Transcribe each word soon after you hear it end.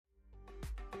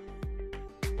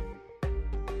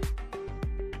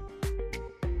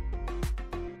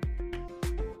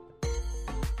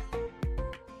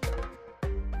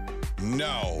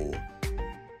No.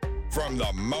 From the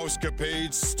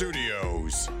Mousecapade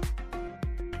Studios,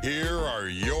 here are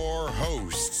your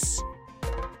hosts.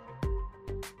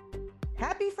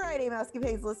 Happy Friday,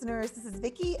 Mousecapades listeners. This is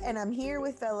Vicki, and I'm here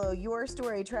with fellow Your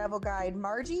Story travel guide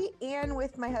Margie and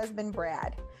with my husband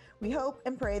Brad. We hope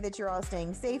and pray that you're all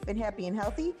staying safe and happy and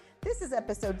healthy. This is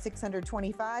episode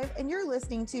 625, and you're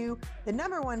listening to the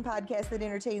number one podcast that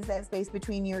entertains that space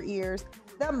between your ears,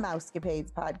 the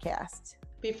Mousecapades Podcast.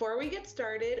 Before we get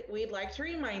started, we'd like to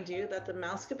remind you that the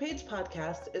Mousecapades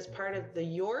Podcast is part of the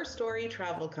Your Story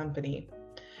Travel Company.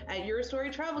 At Your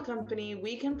Story Travel Company,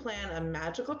 we can plan a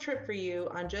magical trip for you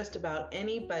on just about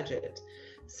any budget.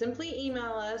 Simply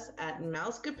email us at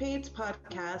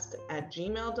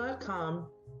mousecapadespodcast@gmail.com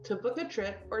to book a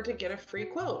trip or to get a free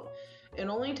quote. It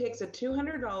only takes a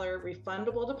 $200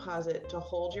 refundable deposit to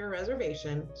hold your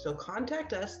reservation, so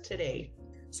contact us today.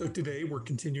 So today we're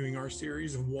continuing our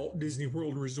series of Walt Disney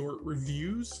World Resort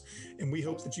reviews, and we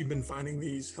hope that you've been finding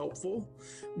these helpful.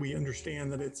 We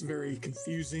understand that it's very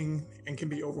confusing and can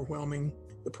be overwhelming,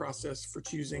 the process for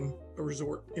choosing a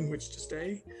resort in which to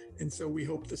stay. And so we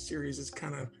hope this series has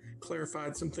kind of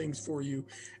clarified some things for you.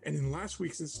 And in last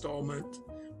week's installment,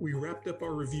 we wrapped up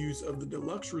our reviews of the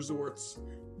deluxe resorts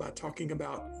by talking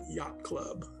about Yacht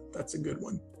Club. That's a good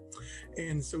one.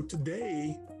 And so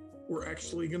today, we're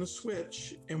actually going to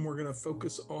switch and we're going to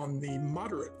focus on the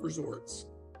moderate resorts.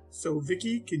 So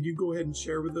Vicki, can you go ahead and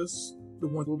share with us the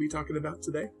one we'll be talking about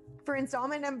today? For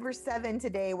installment number 7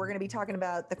 today, we're going to be talking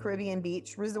about the Caribbean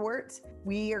Beach Resort.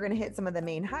 We are going to hit some of the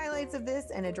main highlights of this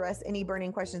and address any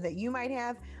burning questions that you might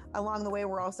have. Along the way,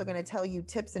 we're also going to tell you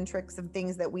tips and tricks of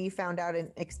things that we found out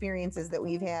and experiences that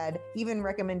we've had, even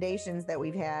recommendations that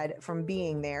we've had from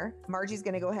being there. Margie's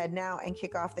going to go ahead now and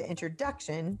kick off the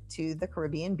introduction to the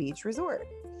Caribbean Beach Resort.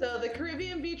 So the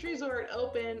Caribbean Beach Resort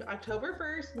opened October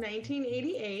 1st,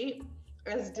 1988.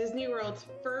 As Disney World's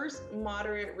first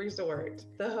moderate resort.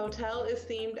 The hotel is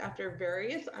themed after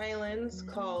various islands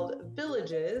called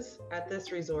villages at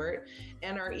this resort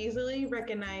and are easily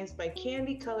recognized by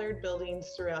candy-colored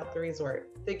buildings throughout the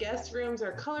resort. The guest rooms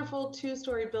are colorful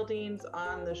 2-story buildings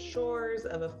on the shores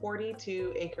of a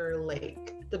 42-acre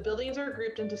lake. The buildings are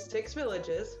grouped into 6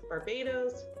 villages: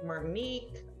 Barbados,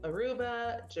 Martinique,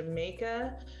 Aruba,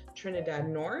 Jamaica, Trinidad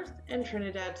North, and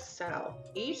Trinidad South.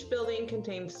 Each building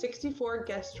contains 64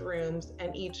 guest rooms,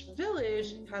 and each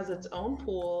village has its own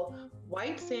pool,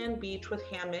 white sand beach with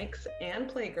hammocks and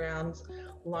playgrounds,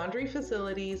 laundry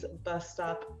facilities, bus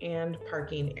stop, and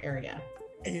parking area.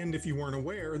 And if you weren't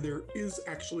aware, there is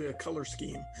actually a color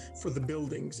scheme for the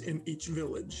buildings in each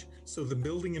village. So the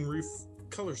building and roof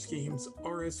color schemes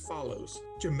are as follows.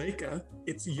 Jamaica,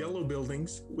 it's yellow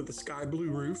buildings with a sky blue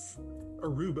roof.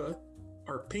 Aruba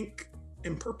are pink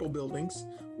and purple buildings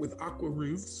with aqua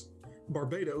roofs.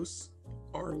 Barbados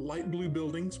are light blue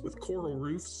buildings with coral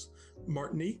roofs.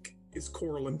 Martinique is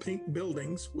coral and pink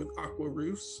buildings with aqua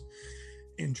roofs.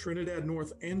 In Trinidad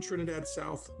North and Trinidad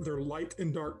South, they're light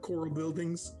and dark coral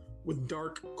buildings with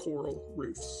dark coral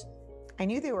roofs. I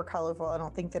knew they were colorful. I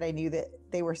don't think that I knew that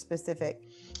they were specific.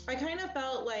 I kind of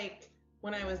felt like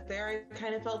when I was there, I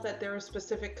kind of felt that there were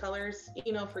specific colors,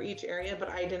 for each area, but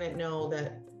I didn't know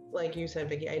that, like you said,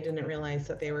 Vicki, I didn't realize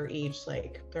that they were each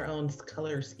like their own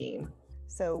color scheme.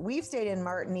 So we've stayed in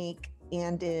Martinique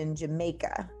and in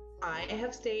Jamaica. I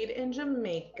have stayed in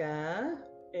Jamaica.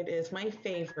 It is my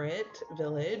favorite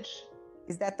village.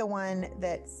 Is that the one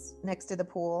that's next to the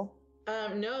pool?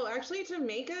 No, actually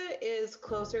Jamaica is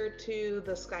closer to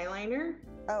the Skyliner.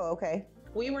 Oh, okay.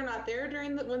 We were not there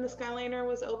when the Skyliner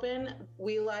was open.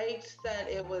 We liked that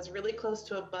it was really close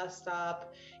to a bus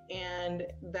stop and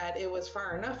that it was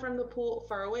far enough from the pool,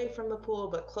 far away from the pool,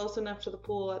 but close enough to the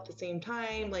pool at the same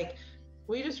time. Like,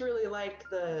 we just really liked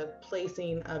the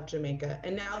placing of Jamaica.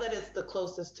 And now that it's the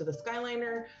closest to the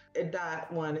Skyliner, that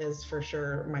one is for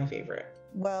sure my favorite.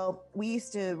 Well, we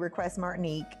used to request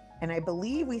Martinique, and I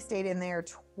believe we stayed in there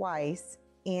twice.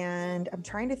 And I'm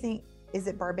trying to think, is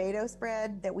it Barbados,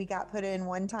 Brad, that we got put in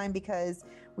one time because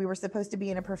we were supposed to be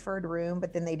in a preferred room,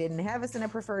 but then they didn't have us in a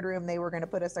preferred room. They were going to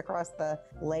put us across the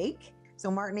lake.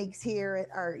 So Martinique's here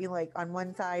are like on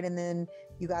one side, and then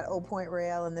you got Old Point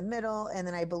Royal in the middle, and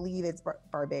then I believe it's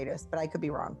Barbados, but I could be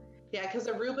wrong. Yeah, because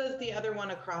Aruba is the other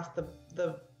one across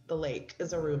the lake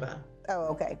is Aruba. Oh,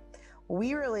 okay.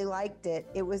 We really liked it.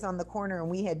 It was on the corner, and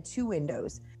we had 2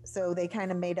 windows. So they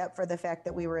kind of made up for the fact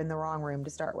that we were in the wrong room to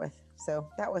start with. So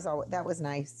that was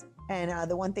nice. And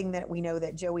the one thing that we know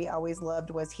that Joey always loved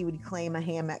was he would claim a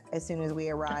hammock as soon as we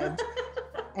arrived.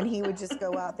 And he would just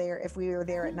go out there if we were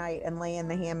there at night and lay in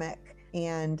the hammock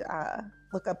and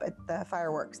look up at the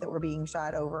fireworks that were being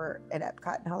shot over at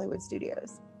Epcot and Hollywood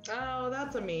Studios. Oh,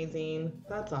 that's amazing.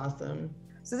 That's awesome.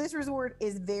 So this resort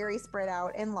is very spread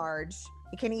out and large.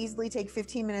 It can easily take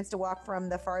 15 minutes to walk from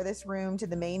the farthest room to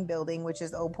the main building, which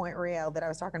is Old Point Royale that I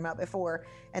was talking about before.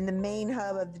 And the main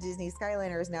hub of the Disney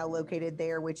Skyliner is now located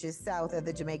there, which is south of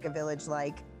the Jamaica Village,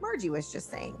 like Margie was just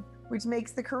saying, which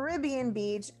makes the Caribbean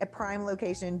Beach a prime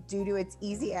location due to its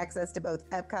easy access to both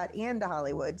Epcot and to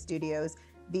Hollywood Studios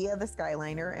via the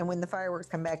Skyliner. And when the fireworks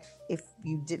come back, if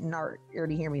you didn't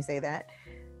already hear me say that,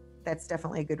 that's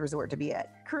definitely a good resort to be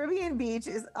at. Caribbean Beach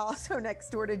is also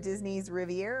next door to Disney's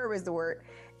Riviera Resort.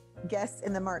 Guests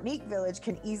in the Martinique Village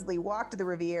can easily walk to the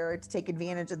Riviera to take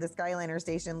advantage of the Skyliner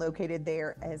station located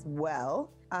there as well.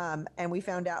 And we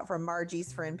found out from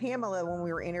Margie's friend Pamela when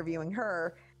we were interviewing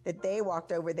her that they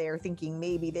walked over there thinking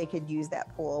maybe they could use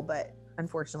that pool, but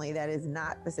unfortunately that is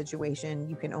not the situation.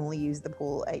 You can only use the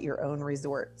pool at your own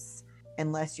resorts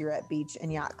unless you're at Beach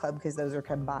and Yacht Club, because those are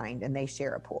combined and they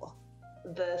share a pool.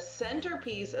 The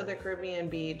centerpiece of the Caribbean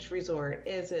Beach Resort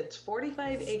is its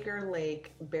 45-acre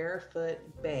lake, Barefoot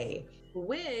Bay,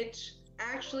 which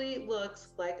actually looks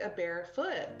like a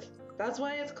barefoot. That's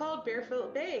why it's called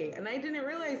Barefoot Bay. And I didn't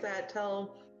realize that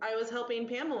till I was helping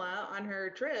Pamela on her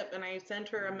trip, and I sent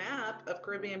her a map of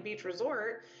Caribbean Beach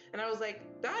Resort, and I was like,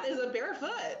 that is a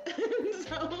barefoot.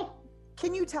 So...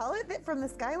 Can you tell it from the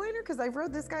Skyliner? Because I've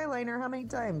rode the Skyliner how many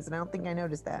times, and I don't think I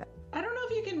noticed that. I don't know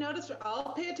if you can notice.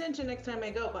 I'll pay attention next time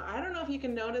I go, but I don't know if you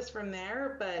can notice from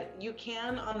there, but you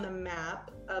can on the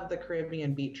map of the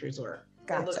Caribbean Beach Resort.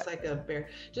 Gotcha. It looks like a bear,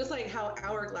 just like how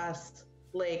Hourglass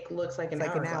Lake looks like an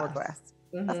hourglass.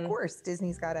 Mm-hmm. Of course,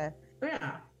 Disney's got to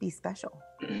be special.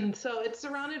 So it's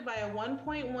surrounded by a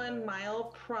 1.1 mile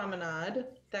promenade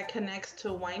that connects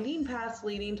to winding paths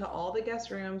leading to all the guest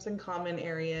rooms and common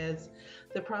areas.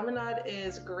 The promenade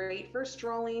is great for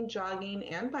strolling, jogging,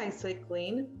 and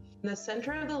bicycling. In the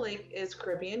center of the lake is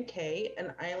Caribbean Cay,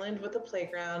 an island with a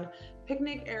playground,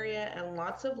 picnic area, and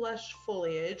lots of lush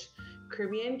foliage.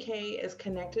 Caribbean Cay is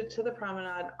connected to the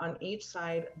promenade on each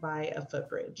side by a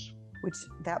footbridge. Which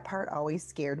that part always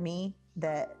scared me,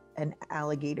 that an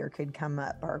alligator could come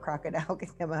up or a crocodile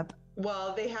could come up.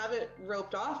 Well, they have it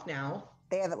roped off now.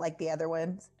 They have it like the other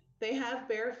ones? They have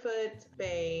Barefoot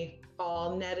Bay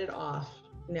all netted off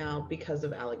now because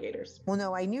of alligators. Well,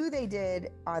 no, I knew they did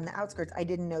on the outskirts. I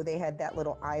didn't know they had that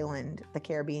little island, the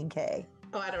Caribbean Cay.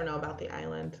 Oh, I don't know about the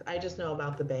island. I just know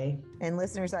about the bay. And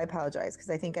listeners, I apologize because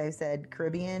I think I've said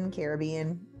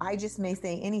Caribbean. I just may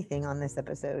say anything on this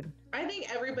episode. I think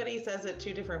everybody says it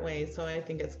two different ways, so I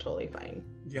think it's totally fine.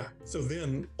 Yeah. So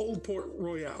then Old Port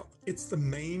Royale. It's the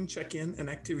main check-in and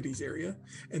activities area.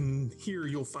 And here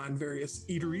you'll find various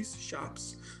eateries,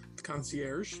 shops, the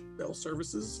concierge, bell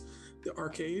services, the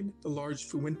arcade, the large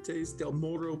Fuentes del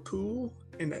Morro pool,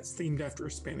 and that's themed after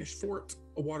a Spanish fort,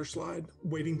 a water slide,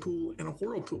 wading pool, and a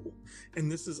whirlpool.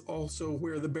 And this is also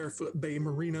where the Barefoot Bay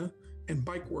Marina and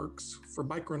Bike Works for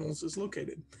bike rentals is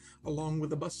located, along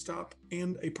with a bus stop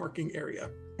and a parking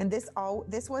area. And this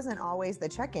wasn't always the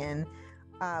check-in.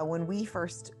 When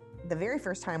the very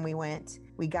first time we went,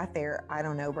 we got there, I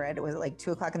don't know, Brad, it was like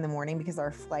 2:00 in the morning because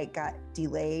our flight got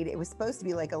delayed. It was supposed to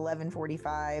be like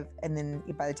 11:45. And then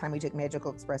by the time we took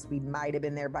Magical Express, we might've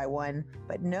been there by 1,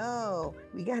 but no,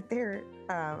 we got there.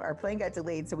 Our plane got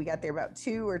delayed. So we got there about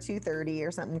 2 or 2:30 or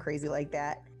something crazy like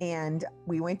that. And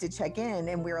we went to check in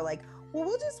and we were like, well,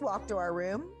 we'll just walk to our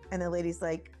room. And the lady's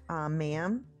like,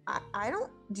 ma'am,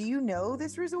 do you know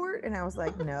this resort? And I was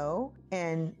like, no.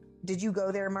 And did you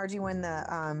go there, Margie, when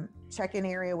the check-in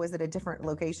area was at a different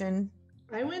location?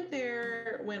 I went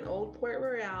there when Old Port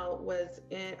Royale was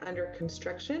under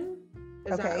construction.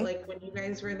 Is that like when you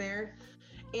guys were there?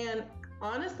 And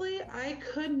honestly, I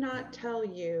could not tell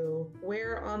you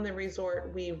where on the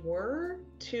resort we were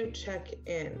to check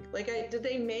in. Like, did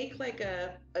they make like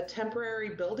a temporary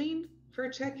building for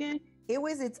check-in? It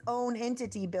was its own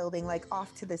entity building, like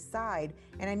off to the side.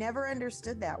 And I never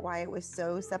understood that, why it was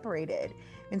so separated.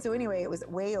 And so anyway, it was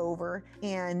way over.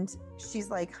 And she's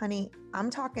like, honey, I'm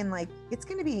talking like it's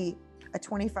going to be a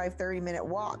 25-30 minute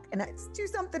walk. And it's 2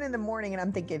 something in the morning. And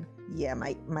I'm thinking, yeah,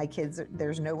 my kids,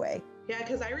 there's no way. Yeah,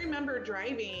 because I remember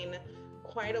driving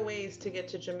quite a ways to get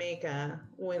to Jamaica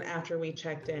after we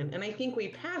checked in. And I think we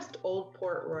passed Old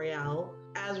Port Royale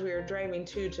as we were driving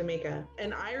to Jamaica.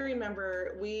 And I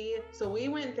remember we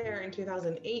went there in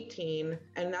 2018,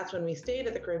 and that's when we stayed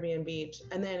at the Caribbean Beach.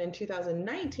 And then in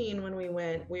 2019, when we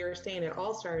were staying at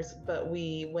All Stars, but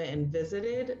we went and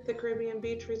visited the Caribbean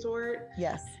Beach Resort.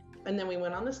 Yes. And then we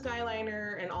went on the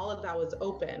Skyliner, and all of that was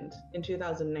opened in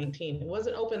 2019. It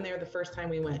wasn't open there the first time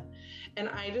we went. And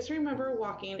I just remember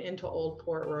walking into Old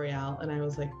Port Royale, and I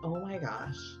was like, oh my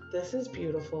gosh, this is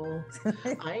beautiful.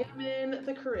 I am in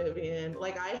the Caribbean.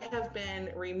 Like, I have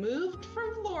been removed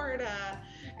from Florida,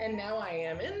 and now I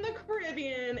am in the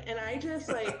Caribbean. And I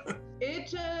just it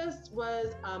just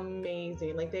was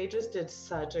amazing. Like, they just did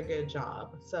such a good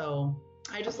job. So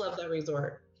I just love that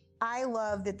resort. I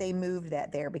love that they moved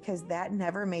that there, because that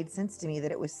never made sense to me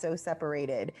that it was so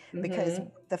separated. Because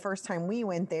the first time we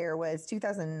went there was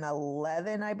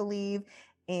 2011, I believe.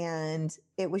 And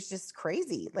it was just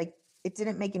crazy. Like, it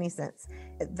didn't make any sense.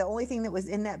 The only thing that was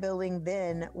in that building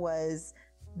then was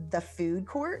the food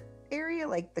court area,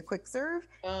 like the quick serve.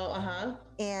 Oh,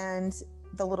 and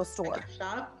the little store. Like a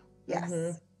shop?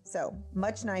 Yes. So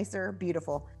much nicer,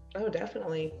 beautiful. Oh,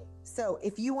 definitely. So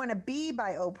if you want to be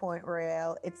by Old Port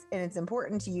Royale, it's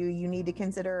important to you, you need to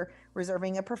consider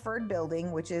reserving a preferred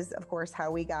building, which is, of course,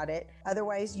 how we got it.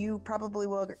 Otherwise, you probably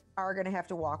are going to have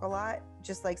to walk a lot.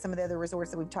 Just like some of the other resorts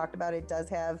that we've talked about, it does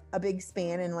have a big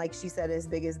span. And like she said, as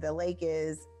big as the lake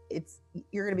is,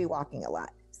 you're going to be walking a lot.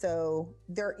 So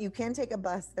you can take a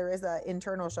bus. There is an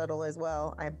internal shuttle as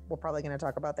well. We're probably going to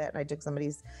talk about that. And I took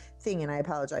somebody's thing, and I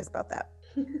apologize about that.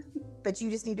 But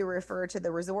you just need to refer to the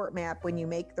resort map when you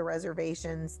make the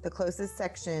reservations. The closest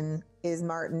section is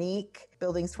Martinique,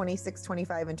 buildings 26,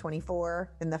 25, and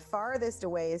 24. And the farthest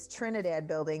away is Trinidad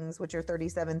buildings, which are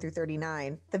 37 through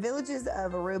 39. The villages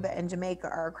of Aruba and Jamaica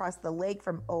are across the lake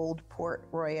from Old Port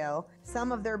Royale.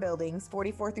 Some of their buildings,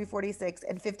 44 through 46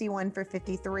 and 51 through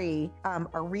 53,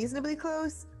 are reasonably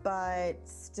close, but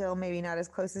still maybe not as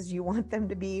close as you want them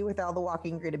to be with all the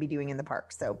walking you're going to be doing in the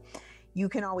park. So you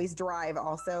can always drive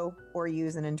also, or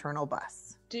use an internal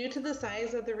bus. Due to the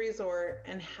size of the resort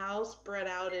and how spread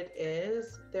out it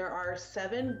is, there are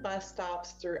 7 bus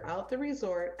stops throughout the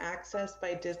resort accessed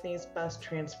by Disney's bus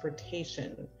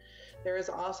transportation. There is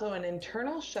also an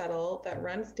internal shuttle that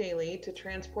runs daily to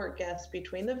transport guests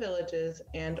between the villages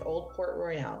and Old Port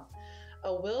Royale.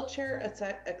 A wheelchair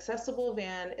accessible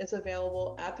van is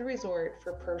available at the resort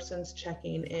for persons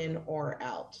checking in or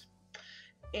out.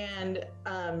 And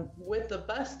with the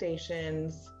bus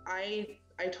stations, I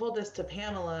told this to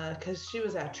Pamela because she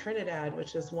was at Trinidad,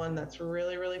 which is one that's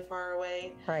really, really far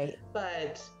away. Right.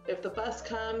 But if the bus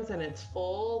comes and it's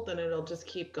full, then it'll just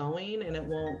keep going and it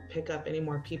won't pick up any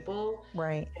more people.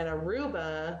 Right. And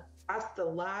Aruba, that's the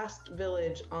last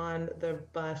village on the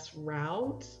bus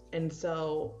route. And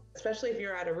so, especially if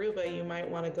you're at Aruba, you might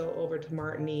want to go over to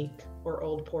Martinique or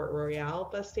Old Port Royale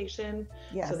bus station.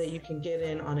 Yes. So that you can get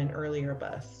in on an earlier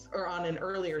bus or on an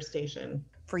earlier station.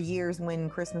 For years, when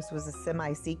Christmas was a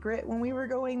semi-secret when we were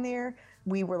going there,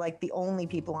 we were like the only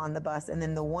people on the bus. And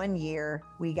then the one year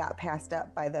we got passed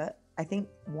up by I think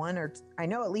I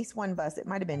know at least one bus. It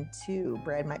might have been 2.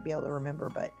 Brad might be able to remember,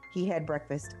 but he had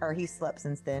breakfast, or he slept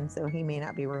since then, so he may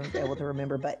not be able to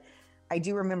remember. But I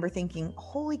do remember thinking,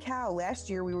 holy cow, last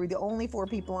year we were the only 4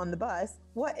 people on the bus.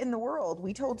 What in the world?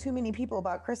 We told too many people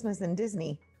about Christmas and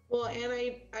Disney. Well, and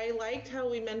I liked how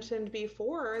we mentioned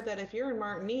before that if you're in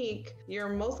Martinique, you're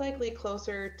most likely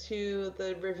closer to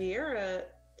the Riviera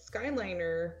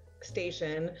Skyliner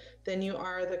station than you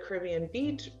are the Caribbean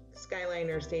Beach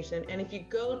Skyliner station. And if you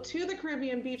go to the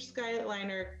Caribbean Beach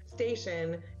Skyliner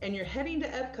station and you're heading to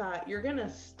Epcot, you're going to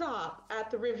stop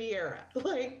at the Riviera.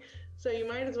 So you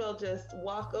might as well just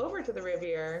walk over to the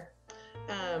Riviera.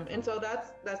 And so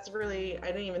that's really, I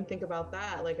didn't even think about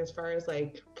that, as far as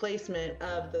placement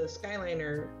of the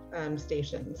Skyliner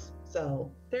stations.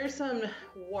 So there's some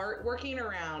working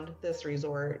around this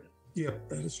resort. Yep,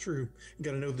 that is true. You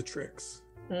got to know the tricks,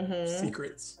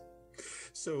 secrets.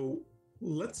 So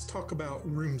let's talk about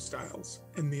room styles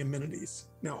and the amenities.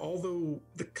 Now, although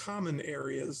the common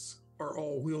areas are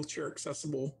all wheelchair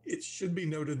accessible, it should be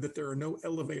noted that there are no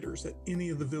elevators at any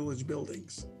of the village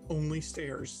buildings, only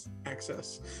stairs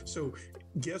access. So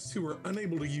guests who are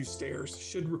unable to use stairs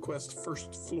should request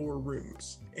first floor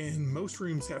rooms. And most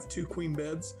rooms have 2 queen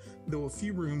beds, though a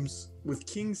few rooms with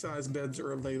king size beds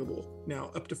are available.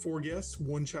 Now, up to 4 guests,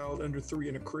 1 child under 3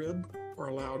 in a crib are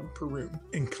allowed per room.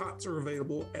 And cots are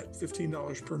available at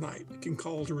 $15 per night. You can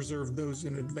call to reserve those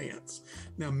in advance.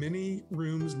 Now, many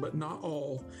rooms, but not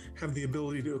all, have the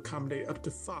ability to accommodate up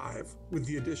to 5 with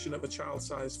the addition of a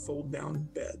child-sized fold-down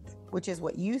bed. Which is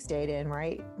what you stayed in,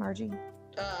 right, Margie?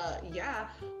 Yeah,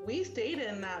 we stayed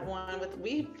in that one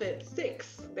we fit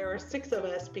 6. There were 6 of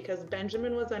us because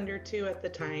Benjamin was under 2 at the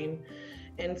time.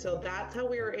 And so that's how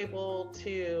we were able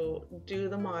to do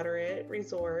the moderate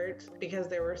resort, because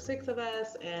there were 6 of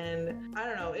us. And I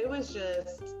don't know, it was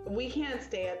just, we can't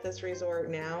stay at this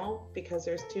resort now because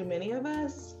there's too many of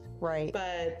us. Right.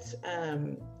 But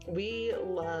we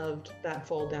loved that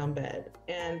fold down bed.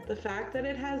 And the fact that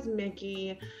it has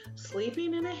Mickey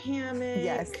sleeping in a hammock.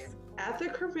 Yes. At the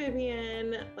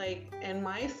Caribbean, like, and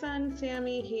my son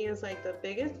Sammy, he is like the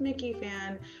biggest Mickey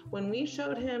fan. When we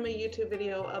showed him a YouTube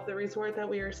video of the resort that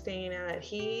we were staying at,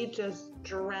 he just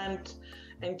dreamt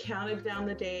and counted down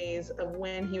the days of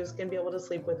when he was going to be able to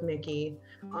sleep with Mickey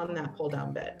on that pull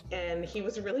down bed. And he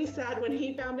was really sad when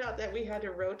he found out that we had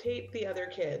to rotate the other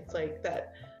kids, like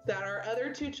that our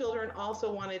other 2 children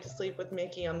also wanted to sleep with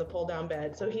Mickey on the pull down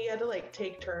bed. So he had to like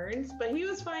take turns, but he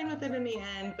was fine with it in the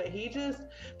end. But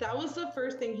that was the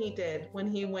first thing he did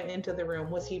when he went into the room,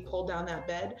 was he pulled down that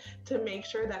bed to make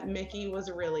sure that Mickey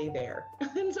was really there.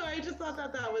 And so I just thought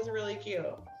that that was really cute.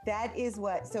 That is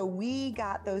so we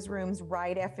got those rooms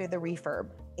right after the refurb,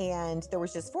 and there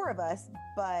was just 4 of us,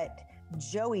 but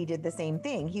Joey did the same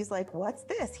thing. He's like, what's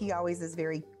this? He always he's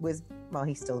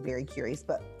still very curious,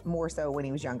 but more so when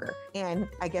he was younger. And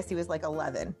I guess he was like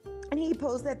 11. And he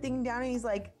pulls that thing down and he's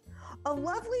like, a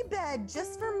lovely bed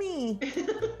just for me.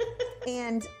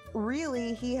 And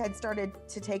really, he had started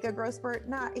to take a growth spurt.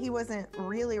 He wasn't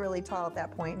really, really tall at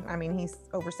that point. I mean, he's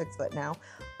over 6 foot now,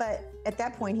 but at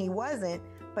that point he wasn't.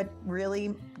 But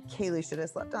really, Kaylee should have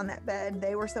slept on that bed.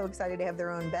 They were so excited to have their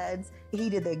own beds. He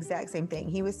did the exact same thing.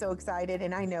 He was so excited,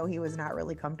 and I know he was not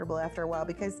really comfortable after a while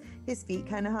because his feet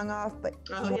kind of hung off, but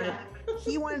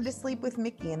he wanted to sleep with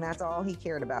Mickey, and that's all he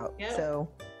cared about. Yep. So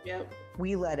Yep.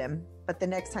 we let him. But the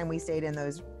next time we stayed in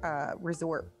those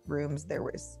resort rooms, there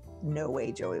was no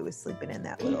way Joey was sleeping in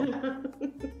that little.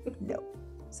 No.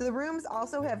 So the rooms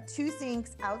also have 2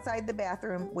 sinks outside the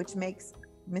bathroom, which makes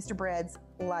Mr. Brad's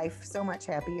life so much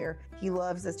happier. He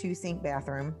loves a 2-sink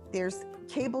bathroom. There's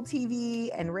cable TV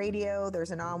and radio.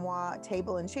 There's an armoire,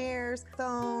 table and chairs,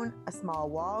 phone, a small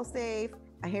wall safe,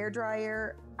 a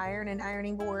hairdryer, iron and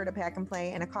ironing board, a pack and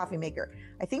play, and a coffee maker.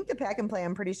 I think the pack and play,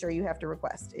 I'm pretty sure you have to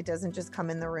request. It doesn't just come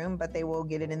in the room, but they will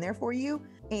get it in there for you.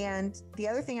 And the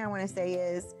other thing I want to say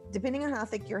is, depending on how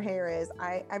thick your hair is,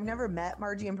 I've never met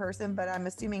Margie in person, but I'm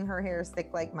assuming her hair is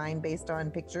thick like mine based on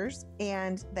pictures.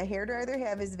 And the hairdryer they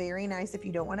have is very nice if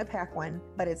you don't want to pack one,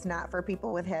 but it's not for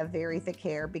people with have very thick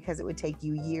hair because it would take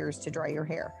you years to dry your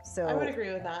hair. So I would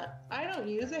agree with that. I don't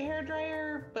use a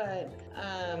hairdryer, but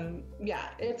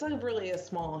it's like really a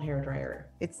small hairdryer.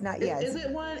 It's not. Is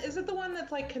it the one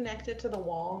that's like connected to the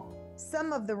wall?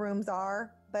 Some of the rooms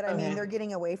are, but I mean, they're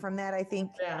getting away from that. I think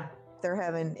they're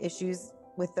having issues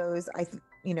with those.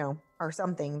 Or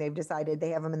something. They've decided they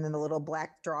have them in the little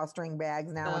black drawstring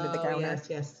bags now under the counter.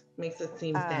 Yes. Makes it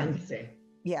seem fancy.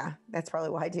 Yeah, that's probably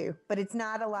why I do. But it's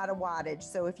not a lot of wattage.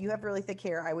 So if you have really thick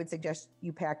hair, I would suggest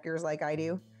you pack yours like I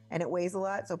do. And it weighs a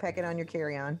lot, so pack it on your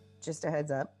carry-on. Just a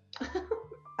heads up. What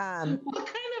kind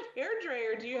of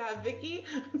hairdryer do you have, Vicky?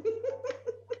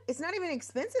 It's not even an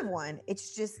expensive one.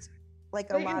 It's just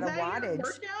like a lot of wattage.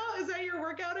 Is that your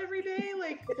workout every day?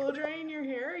 Like blow drying your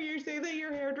hair? You say that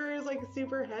your hairdryer is like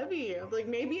super heavy. I'm like,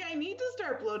 maybe I need to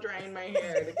start blow drying my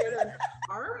hair to get an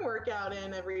arm workout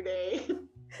in every day.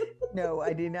 No,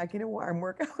 I did not get an arm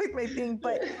workout with my thing,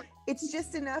 but it's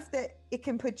just enough that it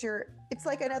can put it's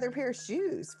like another pair of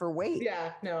shoes for weight.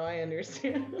 Yeah, no, I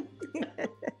understand.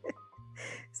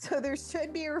 So there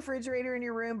should be a refrigerator in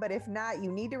your room, but if not,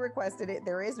 you need to request it.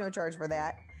 There is no charge for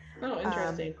that. Oh,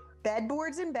 interesting. Bed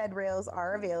boards and bed rails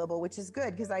are available, which is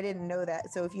good because I didn't know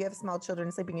that. So if you have small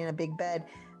children sleeping in a big bed,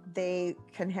 they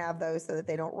can have those so that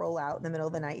they don't roll out in the middle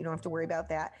of the night. You don't have to worry about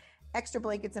that. Extra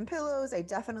blankets and pillows. I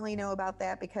definitely know about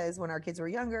that because when our kids were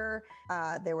younger,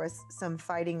 there was some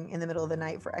fighting in the middle of the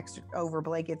night for extra over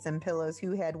blankets and pillows,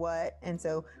 who had what. And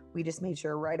so we just made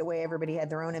sure right away everybody had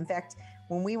their own. In fact,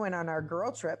 when we went on our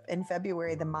girl trip in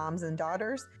February, the moms and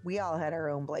daughters, we all had our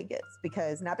own blankets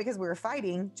not because we were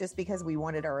fighting, just because we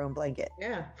wanted our own blanket.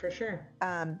 Yeah, for sure.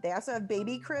 They also have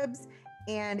baby cribs.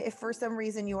 And if for some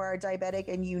reason you are a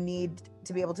diabetic and you need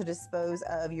to be able to dispose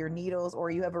of your needles,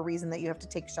 or you have a reason that you have to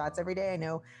take shots every day, I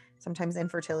know sometimes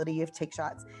infertility, you have to take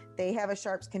shots. They have a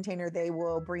Sharps container. They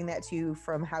will bring that to you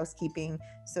from housekeeping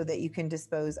so that you can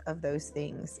dispose of those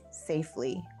things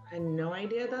safely. I had no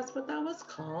idea that's what that was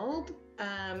called.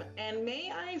 And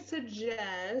may I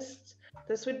suggest,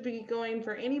 this would be going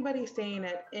for anybody staying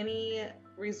at any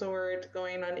resort,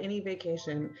 going on any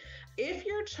vacation. If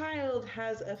your child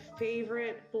has a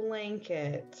favorite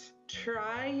blanket,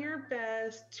 try your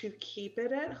best to keep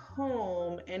it at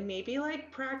home and maybe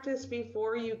like practice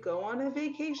before you go on a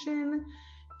vacation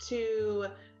to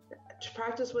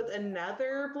practice with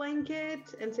another blanket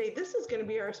and say, this is going to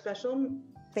be our special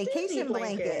Vacation Disney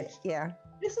blanket. Yeah.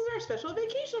 This is our special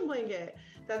vacation blanket.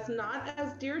 That's not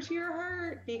as dear to your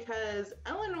heart because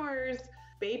Eleanor's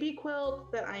baby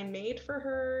quilt that I made for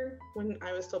her when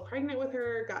I was still pregnant with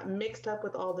her got mixed up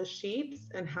with all the sheets,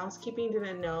 and housekeeping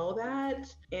didn't know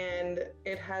that. And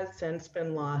it has since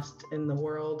been lost in the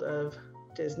world of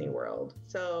Disney World.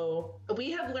 So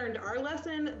we have learned our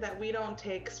lesson that we don't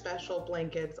take special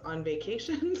blankets on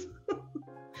vacations.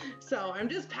 So I'm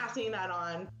just passing that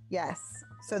on. Yes.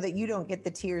 So that you don't get the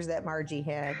tears that Margie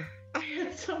had. I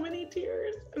had so many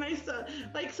tears, and I saw,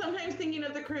 like, sometimes thinking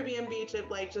of the Caribbean beach, it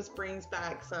like just brings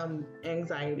back some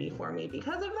anxiety for me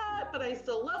because of that. But I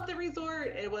still love the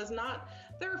resort. It was not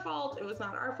their fault. It was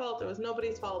not our fault. It was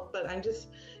nobody's fault. But I'm just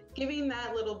giving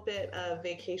that little bit of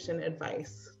vacation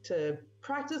advice to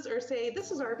practice or say,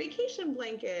 this is our vacation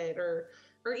blanket, or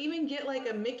even get like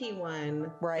a Mickey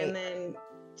one, right? And then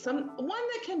one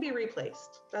that can be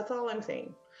replaced. That's all I'm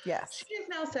saying. Yes. She is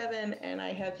now 7, and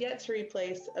I have yet to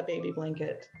replace a baby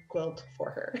blanket quilt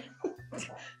for her.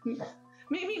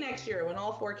 Maybe next year when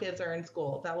all 4 kids are in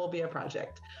school, that will be a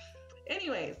project.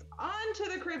 Anyways, on to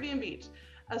the Caribbean beach.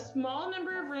 A small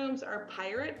number of rooms are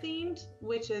pirate themed,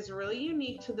 which is really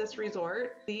unique to this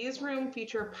resort. These rooms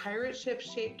feature pirate ship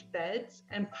shaped beds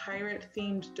and pirate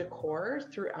themed decor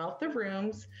throughout the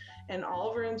rooms, and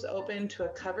all rooms open to a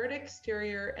covered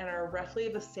exterior and are roughly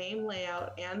the same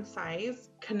layout and size.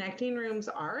 Connecting rooms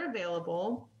are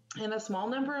available, and a small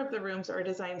number of the rooms are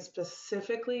designed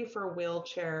specifically for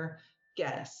wheelchair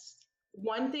guests.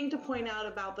 One thing to point out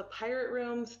about the pirate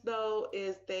rooms, though,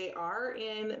 is they are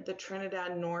in the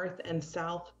Trinidad North and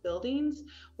South buildings,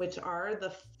 which are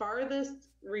the farthest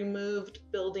removed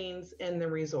buildings in the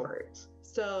resort.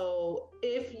 So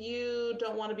if you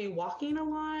don't want to be walking a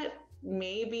lot,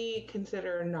 maybe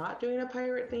consider not doing a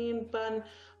pirate themed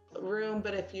room.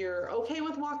 But if you're okay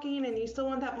with walking and you still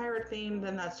want that pirate theme,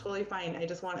 then that's totally fine. I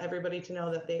just want everybody to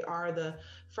know that they are the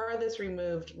farthest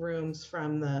removed rooms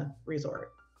from the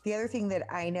resort. The other thing that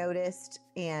I noticed,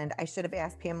 and I should have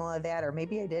asked Pamela that, or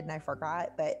maybe I did and I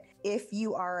forgot, but if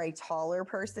you are a taller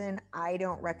person, I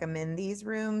don't recommend these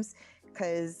rooms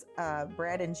because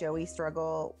Brad and Joey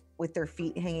struggle with their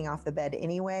feet hanging off the bed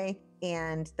anyway.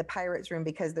 And the Pirates room,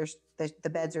 because the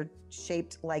beds are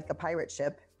shaped like a pirate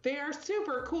ship. They are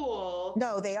super cool.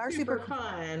 No, they are super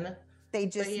fun. They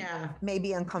just may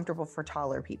be uncomfortable for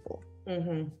taller people.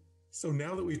 Mm-hmm. So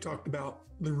now that we've talked about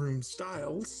the room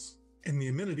styles and the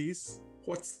amenities,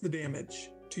 what's the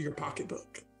damage to your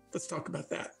pocketbook? Let's talk about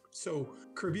that. So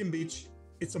Caribbean Beach,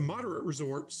 it's a moderate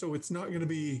resort, so it's not going to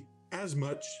be as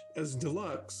much as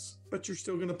deluxe, but you're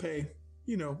still going to pay,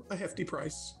 a hefty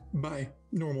price by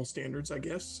normal standards, I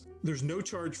guess. There's no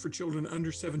charge for children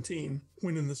under 17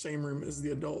 when in the same room as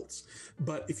the adults.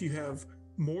 But if you have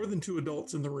more than 2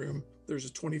 adults in the room, there's a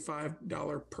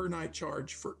 $25 per night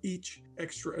charge for each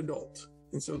extra adult.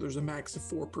 And so there's a max of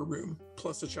 4 per room,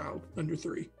 plus a child under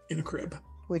 3 in a crib.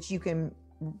 Which you can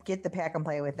get the pack and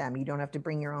play with them. You don't have to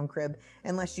bring your own crib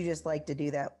unless you just like to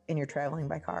do that and you're traveling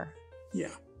by car.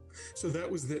 Yeah. So that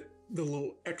was the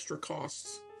little extra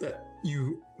costs that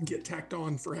you get tacked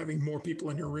on for having more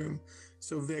people in your room.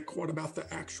 So Vic, what about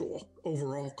the actual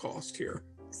overall cost here?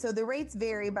 So the rates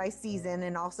vary by season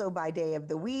and also by day of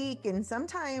the week. And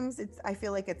sometimes I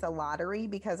feel like it's a lottery,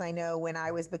 because I know when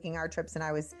I was booking our trips and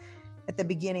I was at the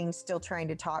beginning still trying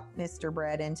to talk Mr.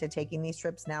 Brad into taking these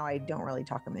trips. Now I don't really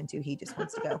talk him into. He just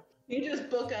wants to go. You just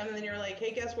book them and then you're like,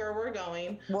 hey, guess where we're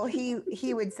going? Well,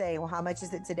 he would say, well, how much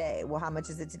is it today? Well, how much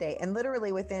is it today? And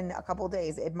literally within a couple of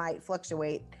days, it might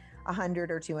fluctuate $100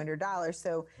 or $200.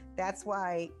 So that's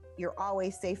why you're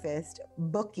always safest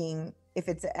booking. If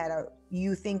it's at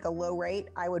you think a low rate,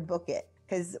 I would book it,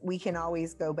 because we can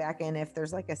always go back in if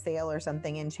there's like a sale or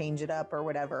something and change it up or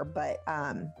whatever. But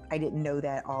I didn't know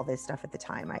that all this stuff at the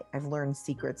time. I've learned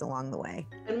secrets along the way.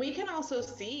 And we can also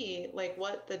see like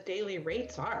what the daily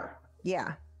rates are.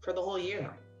 Yeah. For the whole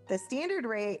year. The standard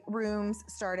rate rooms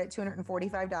start at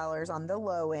 $245 on the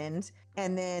low end,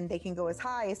 and then they can go as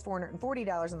high as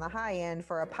 $440 on the high end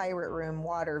for a pirate room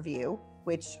water view,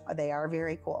 which they are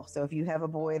very cool. So if you have a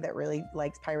boy that really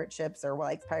likes pirate ships or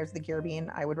likes Pirates of the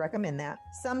Caribbean, I would recommend that.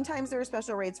 Sometimes there are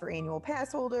special rates for annual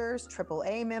pass holders,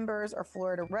 AAA members, or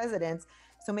Florida residents.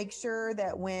 So make sure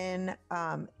that when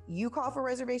you call for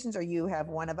reservations or you have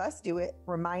one of us do it,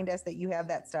 remind us that you have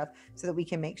that stuff so that we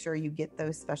can make sure you get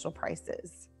those special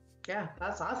prices. Yeah,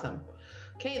 that's awesome.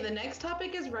 Okay, the next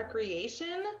topic is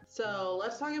recreation. So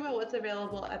let's talk about what's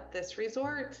available at this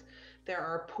resort. There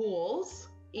are pools.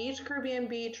 Each Caribbean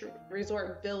Beach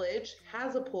resort village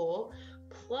has a pool.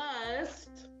 Plus,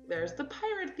 There's the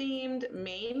pirate-themed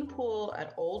main pool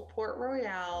at Old Port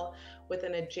Royale with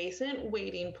an adjacent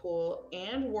wading pool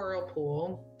and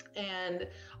whirlpool. And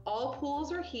all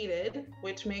pools are heated,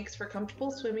 which makes for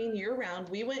comfortable swimming year-round.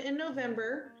 We went in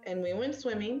November, and we went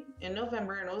swimming in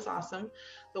November, and it was awesome.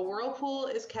 The whirlpool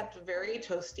is kept very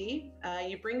toasty.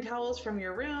 You bring towels from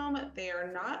your room. They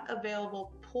are not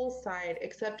available poolside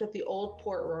except at the Old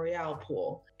Port Royale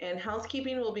pool. And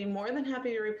housekeeping will be more than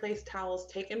happy to replace towels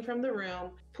taken from the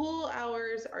room. Pool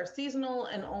hours are seasonal,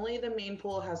 and only the main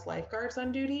pool has lifeguards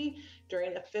on duty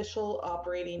during official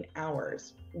operating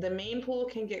hours. The main pool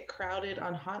can get crowded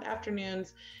on hot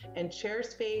afternoons, and chair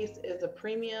space is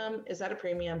at a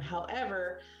premium.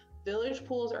 However, village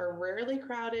pools are rarely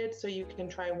crowded, so you can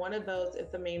try one of those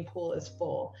if the main pool is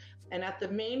full. And at the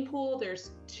main pool,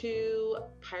 there's 2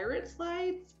 pirate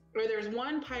slides, or there's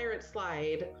one pirate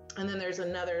slide, and then there's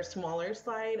another smaller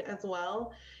slide as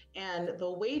well. And the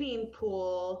wading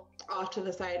pool off to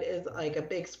the side is like a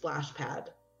big splash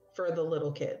pad for the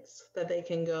little kids that they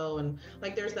can go and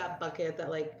like there's that bucket that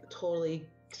like totally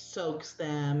soaks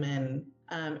them. And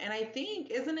I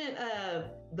think, isn't it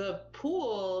the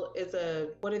pool is a,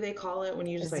 what do they call it when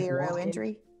you just like zero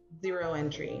entry? Zero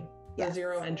entry. Yes. The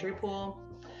zero entry pool.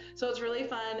 So it's really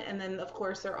fun. And then of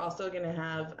course they're also going to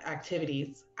have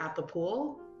activities at the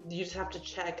pool. You just have to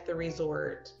check the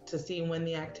resort to see when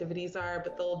the activities are,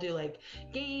 but they'll do like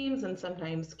games, and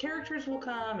sometimes characters will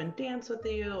come and dance with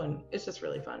you, and it's just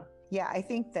really fun. Yeah, I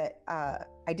think that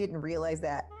I didn't realize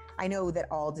that. I know that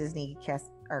all Disney cast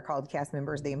are called cast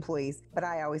members, the employees, but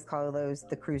I always call those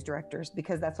the cruise directors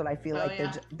because that's what I feel like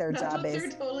their job is. That's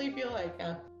what they totally feel like,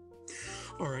 yeah.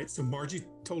 All right, so Margie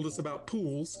told us about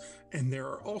pools, and there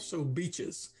are also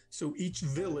beaches. So each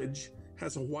village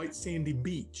has a white sandy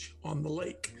beach on the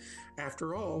lake.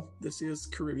 After all, this is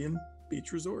Caribbean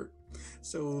Beach Resort.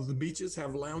 So the beaches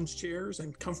have lounge chairs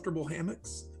and comfortable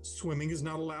hammocks. Swimming is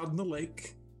not allowed in the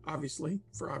lake, obviously,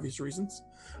 for obvious reasons.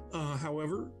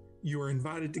 However, you are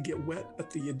invited to get wet at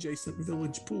the adjacent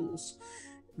village pools.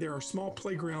 There are small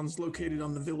playgrounds located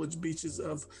on the village beaches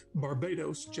of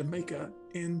Barbados, Jamaica,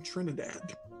 and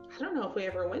Trinidad. I don't know if we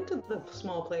ever went to the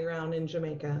small playground in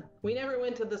Jamaica. We never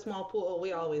went to the small pool.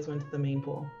 We always went to the main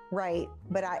pool. Right.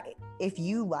 But if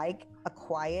you like a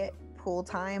quiet pool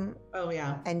time. Oh,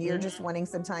 yeah. And you're just wanting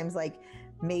sometimes like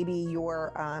maybe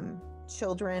your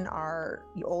children are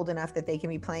old enough that they can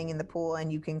be playing in the pool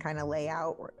and you can kind of lay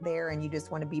out there and you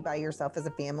just want to be by yourself as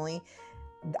a family.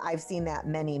 I've seen that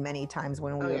many, many times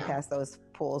when we would pass those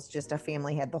pools, just a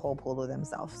family had the whole pool to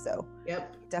themselves. So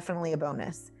definitely a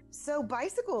bonus. So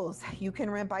bicycles, you can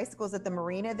rent bicycles at the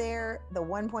marina there. The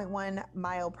 1.1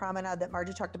 mile promenade that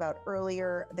Margie talked about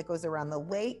earlier that goes around the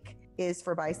lake is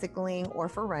for bicycling or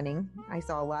for running. I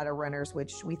saw a lot of runners,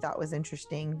 which we thought was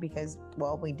interesting because,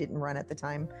 well, we didn't run at the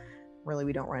time. Really,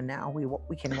 we don't run now.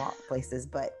 We can walk places,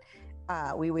 but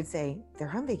we would say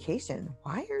they're on vacation.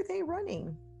 Why are they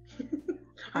running?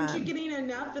 Aren't you getting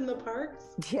enough in the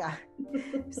parks? Yeah.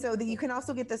 So you can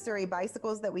also get the Surrey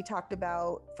bicycles that we talked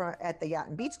about at the Yacht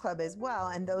and Beach Club as well.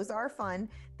 And those are fun.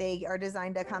 They are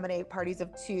designed to accommodate parties of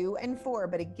 2 and 4.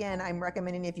 But again, I'm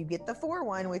recommending if you get the 4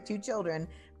 one with 2 children,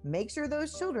 make sure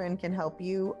those children can help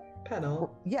you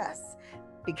pedal. Yes.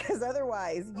 Because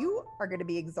otherwise you are going to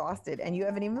be exhausted and you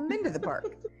haven't even been to the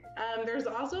park. There's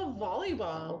also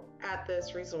volleyball at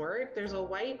this resort. There's a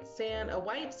white sand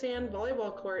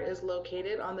volleyball court is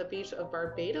located on the beach of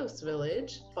Barbados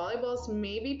Village. Volleyballs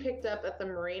may be picked up at the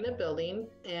Marina building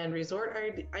and resort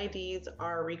IDs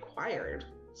are required.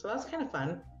 So that's kind of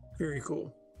fun. Very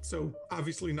cool. So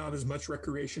obviously not as much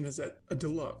recreation as at a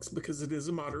deluxe because it is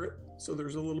a moderate. So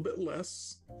there's a little bit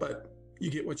less, but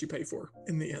you get what you pay for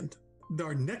in the end.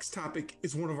 Our next topic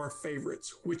is one of our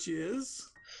favorites, which is...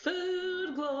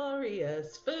 Food,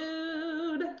 glorious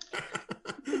food.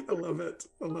 I love it.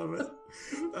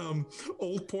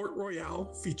 Old Port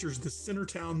Royale features the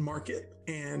Centertown Market,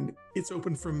 and it's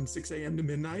open from 6 a.m. to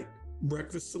midnight.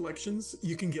 Breakfast selections,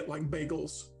 you can get like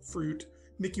bagels, fruit,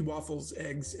 Mickey waffles,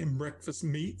 eggs, and breakfast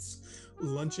meats.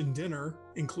 Lunch and dinner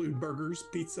include burgers,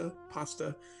 pizza,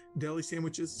 pasta, deli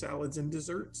sandwiches, salads, and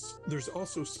desserts. There's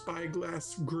also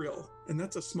Spyglass Grill, and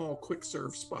that's a small quick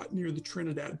serve spot near the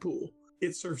Trinidad pool.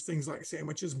 It serves things like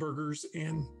sandwiches, burgers,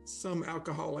 and some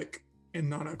alcoholic and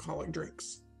non-alcoholic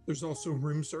drinks. There's also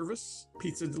room service,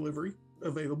 pizza delivery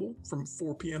available from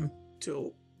 4 p.m.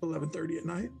 till 11:30 at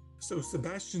night. So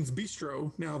Sebastian's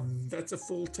Bistro, now that's a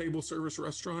full table service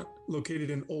restaurant located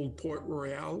in Old Port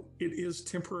Royale. It is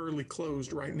temporarily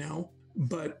closed right now,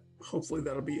 but hopefully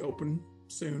that'll be open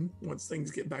soon once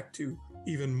things get back to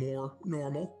even more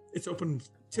normal. It's open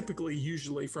typically,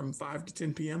 usually from 5 to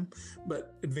 10 p.m.,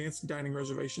 but advanced dining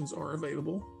reservations are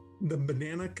available. The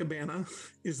Banana Cabana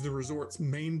is the resort's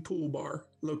main pool bar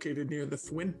located near the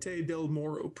Fuente del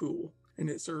Moro pool, and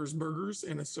it serves burgers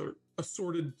and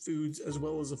assorted foods as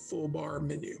well as a full bar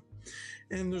menu.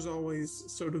 And there's always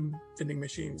soda vending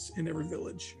machines in every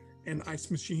village, and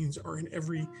ice machines are in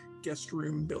every guest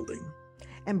room building.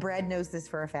 And Brad knows this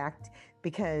for a fact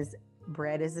because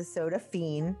Brad is a soda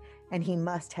fiend and he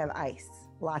must have ice,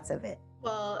 lots of it.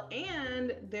 Well,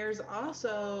 and there's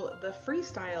also the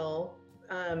freestyle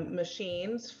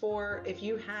machines for if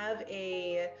you have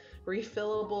a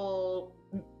refillable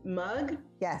mug.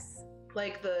 Yes.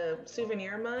 Like the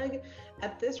souvenir mug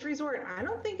at this resort. I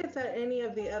don't think it's at any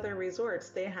of the other resorts.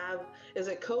 They have, is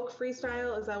it Coke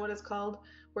Freestyle? Is that what it's called?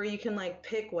 Where you can like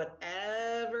pick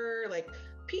whatever, like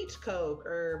peach Coke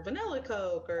or vanilla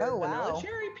Coke or vanilla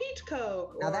cherry peach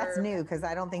Coke. Now that's new because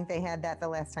I don't think they had that the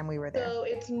last time we were there. So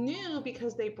it's new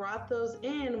because they brought those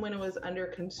in when it was under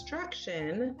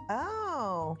construction.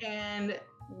 Oh. And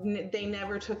they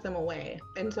never took them away.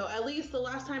 And so at least the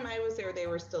last time I was there, they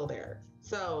were still there.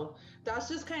 So that's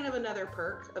just kind of another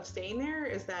perk of staying there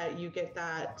is that you get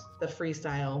the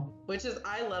freestyle, which is,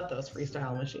 I love those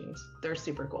freestyle machines. They're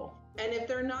super cool. And if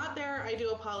they're not there, I do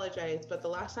apologize. But the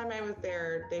last time I was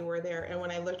there, they were there. And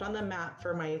when I looked on the map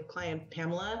for my client,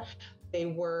 Pamela, they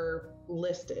were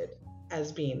listed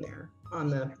as being there on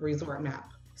the resort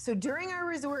map. So during our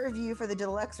resort review for the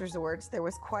deluxe resorts, there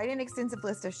was quite an extensive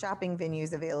list of shopping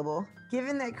venues available.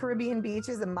 Given that Caribbean Beach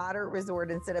is a moderate resort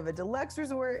instead of a deluxe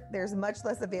resort, there's much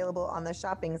less available on the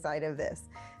shopping side of this.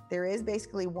 There is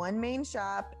basically one main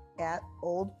shop at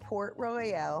Old Port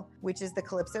Royale, which is the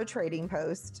Calypso Trading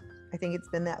Post. I think it's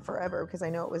been that forever because I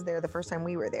know it was there the first time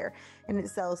we were there. And it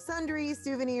sells sundries,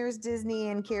 souvenirs, Disney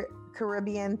and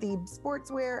Caribbean-themed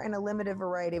sportswear, and a limited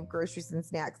variety of groceries and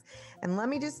snacks. And let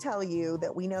me just tell you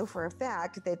that we know for a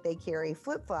fact that they carry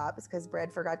flip-flops because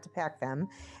Brad forgot to pack them.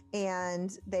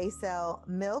 And they sell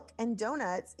milk and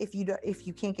donuts if you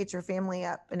can't get your family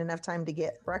up in enough time to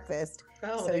get breakfast.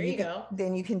 Oh, so there you go.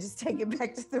 Then you can just take it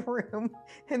back to the room.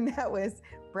 And that was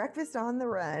breakfast on the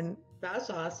run. That's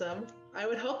awesome. I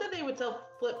would hope that they would sell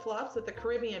flip-flops at the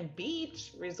Caribbean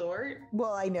Beach Resort.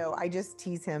 Well, I know. I just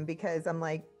tease him because I'm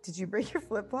like, did you bring your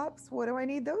flip-flops? What do I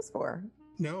need those for?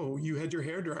 No, you had your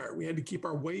hairdryer. We had to keep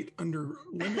our weight under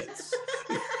limits.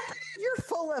 You're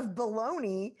full of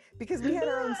baloney because we had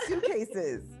our own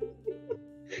suitcases.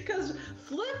 Because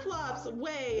flip-flops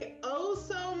weigh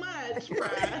so much,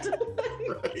 Brad.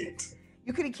 Right.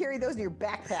 You could have carried those in your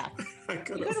backpack.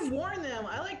 You could have worn them.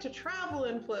 I like to travel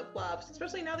in flip-flops,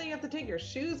 especially now that you have to take your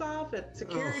shoes off at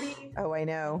security. Oh, I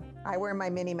know. I wear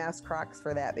my Minnie Mouse Crocs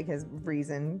for that because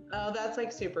reason. Oh, that's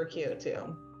like super cute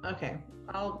too. Okay,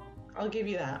 I'll give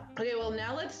you that. Okay, well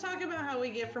now let's talk about how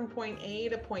we get from point A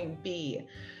to point B.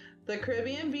 The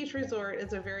Caribbean Beach Resort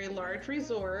is a very large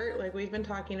resort, like we've been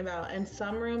talking about, and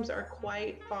some rooms are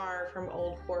quite far from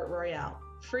Old Port Royale.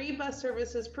 Free bus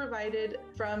service is provided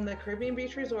from the Caribbean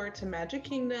Beach Resort to Magic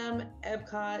Kingdom,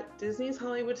 Epcot, Disney's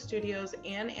Hollywood Studios,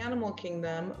 and Animal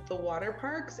Kingdom, the water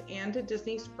parks, and to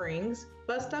Disney Springs.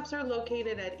 Bus stops are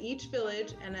located at each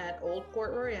village and at Old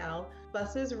Port Royale.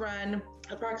 Buses run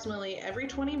approximately every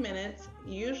 20 minutes,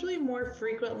 usually more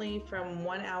frequently from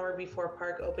 1 hour before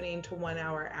park opening to 1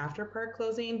 hour after park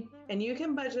closing. And you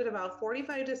can budget about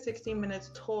 45 to 60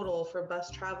 minutes total for bus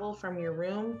travel from your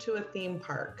room to a theme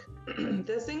park.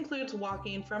 This includes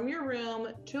walking from your room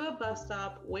to a bus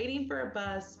stop, waiting for a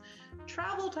bus,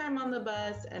 travel time on the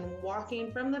bus, and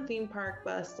walking from the theme park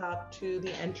bus stop to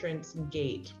the entrance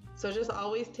gate. So just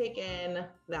always take in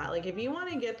that. Like if you want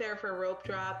to get there for rope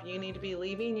drop, you need to be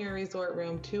leaving your resort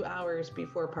room 2 hours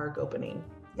before park opening.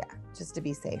 Yeah, just to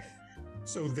be safe.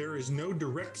 So there is no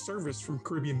direct service from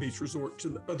Caribbean Beach Resort to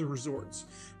the other resorts.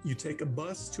 You take a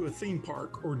bus to a theme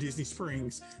park or Disney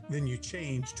Springs, then you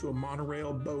change to a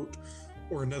monorail, boat,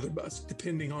 or another bus,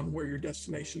 depending on where your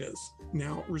destination is.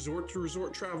 Now, resort to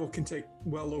resort travel can take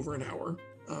well over an hour.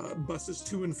 Buses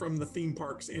to and from the theme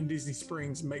parks and Disney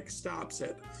Springs make stops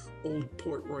at Old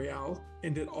Port Royale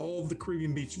and at all of the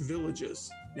Caribbean Beach villages.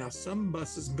 Now, some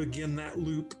buses begin that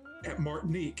loop at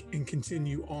Martinique and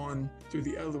continue on through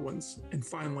the other ones, and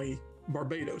finally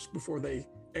Barbados before they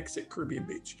exit Caribbean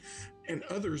Beach. And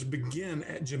others begin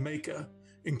at Jamaica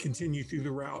and continue through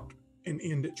the route and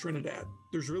end at Trinidad.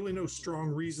 There's really no strong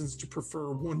reasons to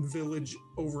prefer one village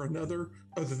over another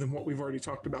other than what we've already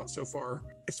talked about so far.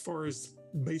 As far as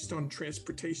based on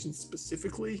transportation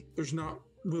specifically, there's not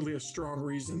really a strong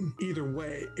reason either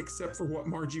way, except for what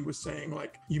Margie was saying.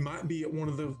 Like, you might be at one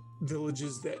of the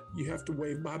villages that you have to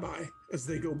wave bye-bye as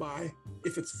they go by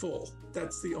if it's full.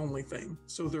 That's the only thing.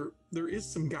 So there is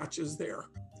some gotchas there.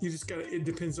 You just gotta, it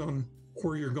depends on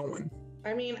where you're going.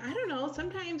 I mean, I don't know.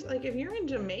 Sometimes, like, if you're in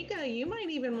Jamaica, you might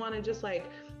even want to just like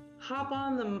hop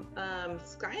on the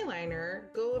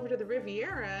Skyliner, go over to the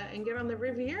Riviera and get on the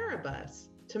Riviera bus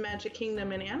to Magic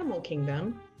Kingdom and Animal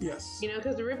Kingdom. Yes. You know,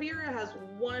 because the Riviera has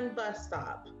one bus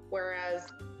stop, whereas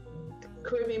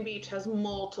Caribbean Beach has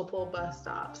multiple bus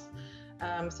stops.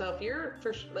 So if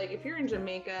you're in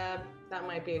Jamaica, that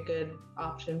might be a good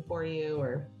option for you.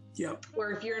 Or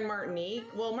if you're in Martinique,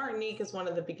 well, Martinique is one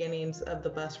of the beginnings of the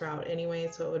bus route anyway,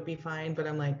 so it would be fine. But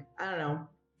I'm like, I don't know.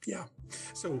 Yeah.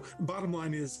 So bottom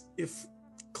line is, if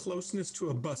closeness to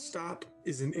a bus stop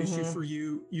is an issue for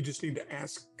you, you just need to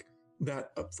ask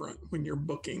that up front when you're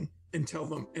booking and tell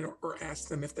them, or ask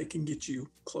them if they can get you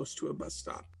close to a bus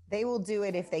stop. They will do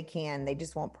it if they can. They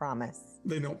just won't promise.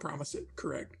 They don't promise it.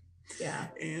 Correct. Yeah.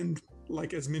 And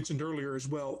like as mentioned earlier as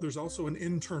well, there's also an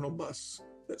internal bus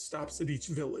that stops at each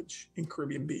village in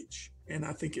Caribbean Beach. And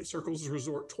I think it circles the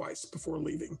resort twice before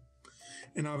leaving.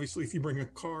 And obviously, if you bring a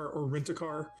car or rent a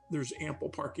car, there's ample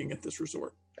parking at this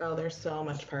resort. Oh, there's so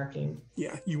much parking.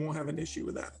 Yeah, you won't have an issue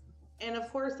with that. And of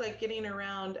course, like getting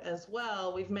around as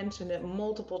well, we've mentioned it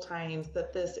multiple times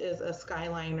that this is a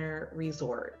Skyliner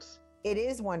resort. It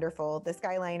is wonderful. The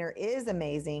Skyliner is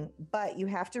amazing, but you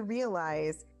have to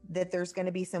realize that there's going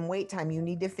to be some wait time. You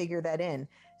need to figure that in.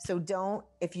 So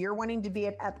if you're wanting to be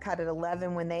at Epcot at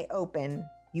 11 when they open,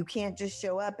 you can't just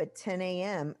show up at 10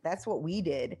 a.m. That's what we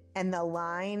did. And the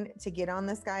line to get on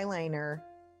the Skyliner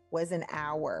was an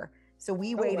hour. So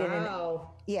we waited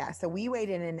so we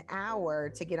waited an hour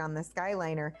to get on the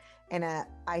Skyliner, and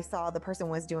I saw the person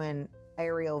was doing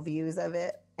aerial views of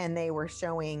it, and they were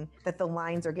showing that the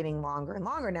lines are getting longer and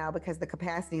longer now because the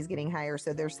capacity is getting higher.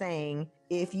 So they're saying,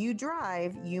 if you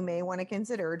drive, you may want to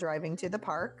consider driving to the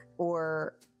park,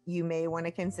 or you may want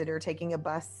to consider taking a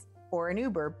bus or an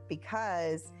Uber,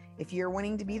 because if you're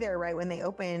wanting to be there right when they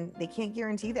open, they can't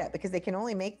guarantee that because they can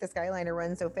only make the Skyliner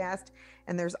run so fast.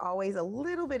 And there's always a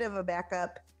little bit of a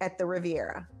backup at the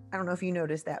Riviera. I don't know if you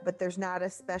noticed that, but there's not a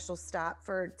special stop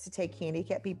to take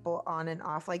handicapped people on and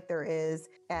off like there is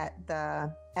at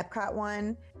the Epcot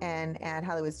one and at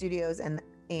Hollywood Studios and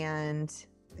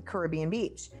the Caribbean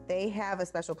Beach. They have a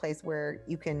special place where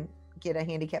you can get a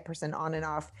handicapped person on and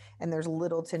off, and there's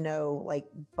little to no like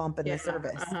bump in the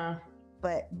service.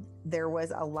 But there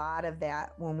was a lot of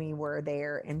that when we were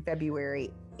there in February,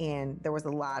 and there was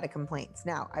a lot of complaints.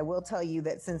 Now, I will tell you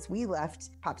that since we left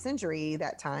Pop Century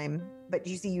that time, but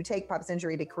you see, you take Pop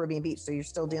Century to Caribbean Beach, so you're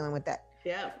still dealing with that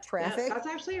traffic. Yeah, that's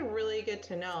actually really good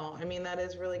to know. I mean, that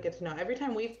is really good to know. Every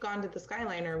time we've gone to the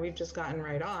Skyliner, we've just gotten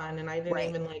right on, and I didn't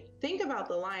even think about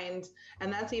the lines.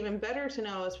 And that's even better to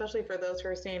know, especially for those who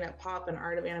are staying at Pop and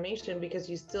Art of Animation, because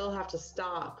you still have to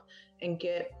stop and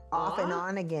get off and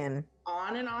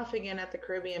on and off again at the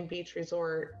Caribbean Beach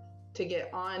Resort to get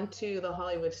onto the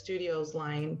Hollywood Studios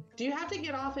line. Do you have to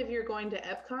get off if you're going to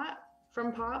Epcot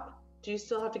from Pop? Do you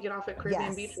still have to get off at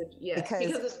Caribbean Beach? Yes,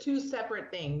 because it's two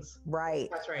separate things. Right.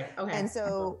 That's right. Okay. And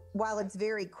so while it's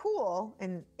very cool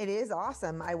and it is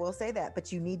awesome, I will say that,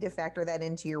 but you need to factor that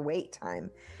into your wait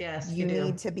time. Yes, you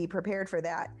need to be prepared for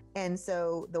that. And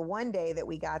so the one day that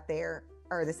we got there,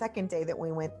 or the second day that we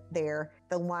went there,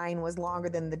 the line was longer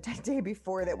than the day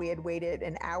before that we had waited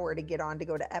an hour to get on to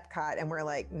go to Epcot. And we're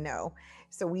like, no.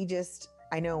 So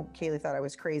I know Kaylee thought I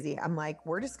was crazy. I'm like,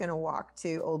 we're just going to walk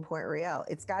to Old Point Royale.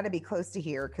 It's got to be close to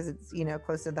here because it's,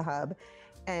 close to the hub.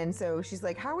 And so she's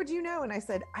like, how would you know? And I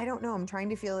said, I don't know. I'm trying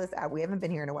to feel this out. We haven't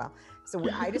been here in a while. So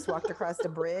I just walked across the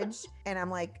bridge and I'm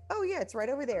like, oh yeah, it's right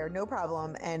over there. No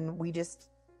problem. And we just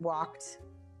walked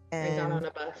and got on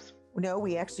a bus. No,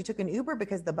 we actually took an Uber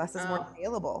because the buses weren't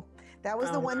available. That was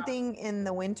the one thing in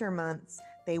the winter months.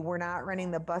 They were not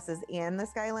running the buses and the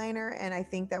Skyliner, and I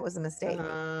think that was a mistake.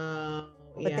 But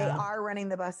they are running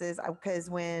the buses because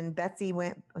when Betsy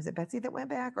went, was it Betsy that went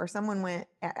back or someone went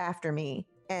after me,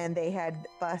 and they had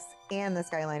bus and the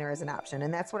Skyliner as an option.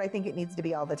 And that's what I think it needs to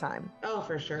be all the time. Oh,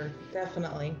 for sure.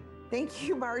 Definitely. Thank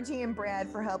you, Margie and Brad,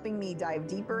 for helping me dive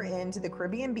deeper into the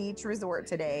Caribbean Beach Resort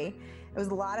today. It was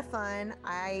a lot of fun.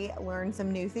 I learned some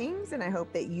new things, and I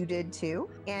hope that you did too.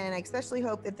 And I especially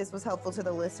hope that this was helpful to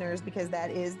the listeners, because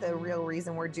that is the real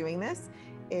reason we're doing this,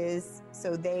 is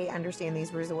so they understand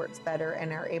these resorts better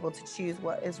and are able to choose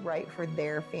what is right for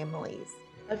their families.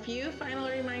 A few final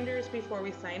reminders before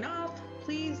we sign off.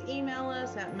 Please email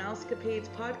us at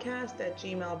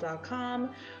mousecapadespodcast@gmail.com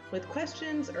with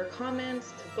questions or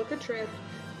comments to book a trip,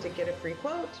 to get a free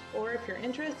quote, or if you're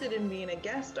interested in being a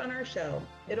guest on our show.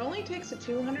 It only takes a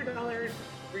 $200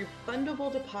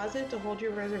 refundable deposit to hold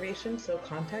your reservation, so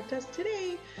contact us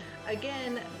today.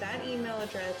 Again, that email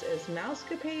address is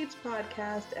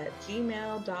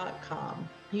mousecapadespodcast@gmail.com.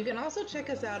 You can also check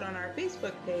us out on our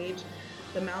Facebook page,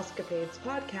 The Mousecapades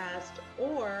Podcast,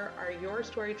 or our Your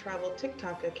Story Travel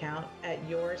TikTok account at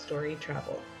Your Story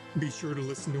Travel. Be sure to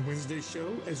listen to Wednesday's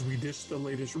show as we dish the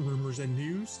latest rumors and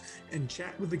news and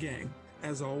chat with the gang.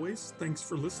 As always, thanks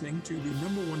for listening to the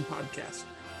 #1 podcast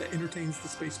that entertains the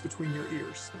space between your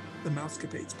ears, the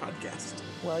Mousecapades Podcast.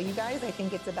 Well, you guys, I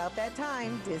think it's about that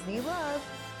time. Disney love.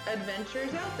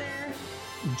 Adventures out there.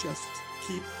 Just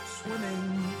keep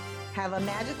swimming. Have a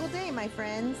magical day, my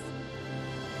friends.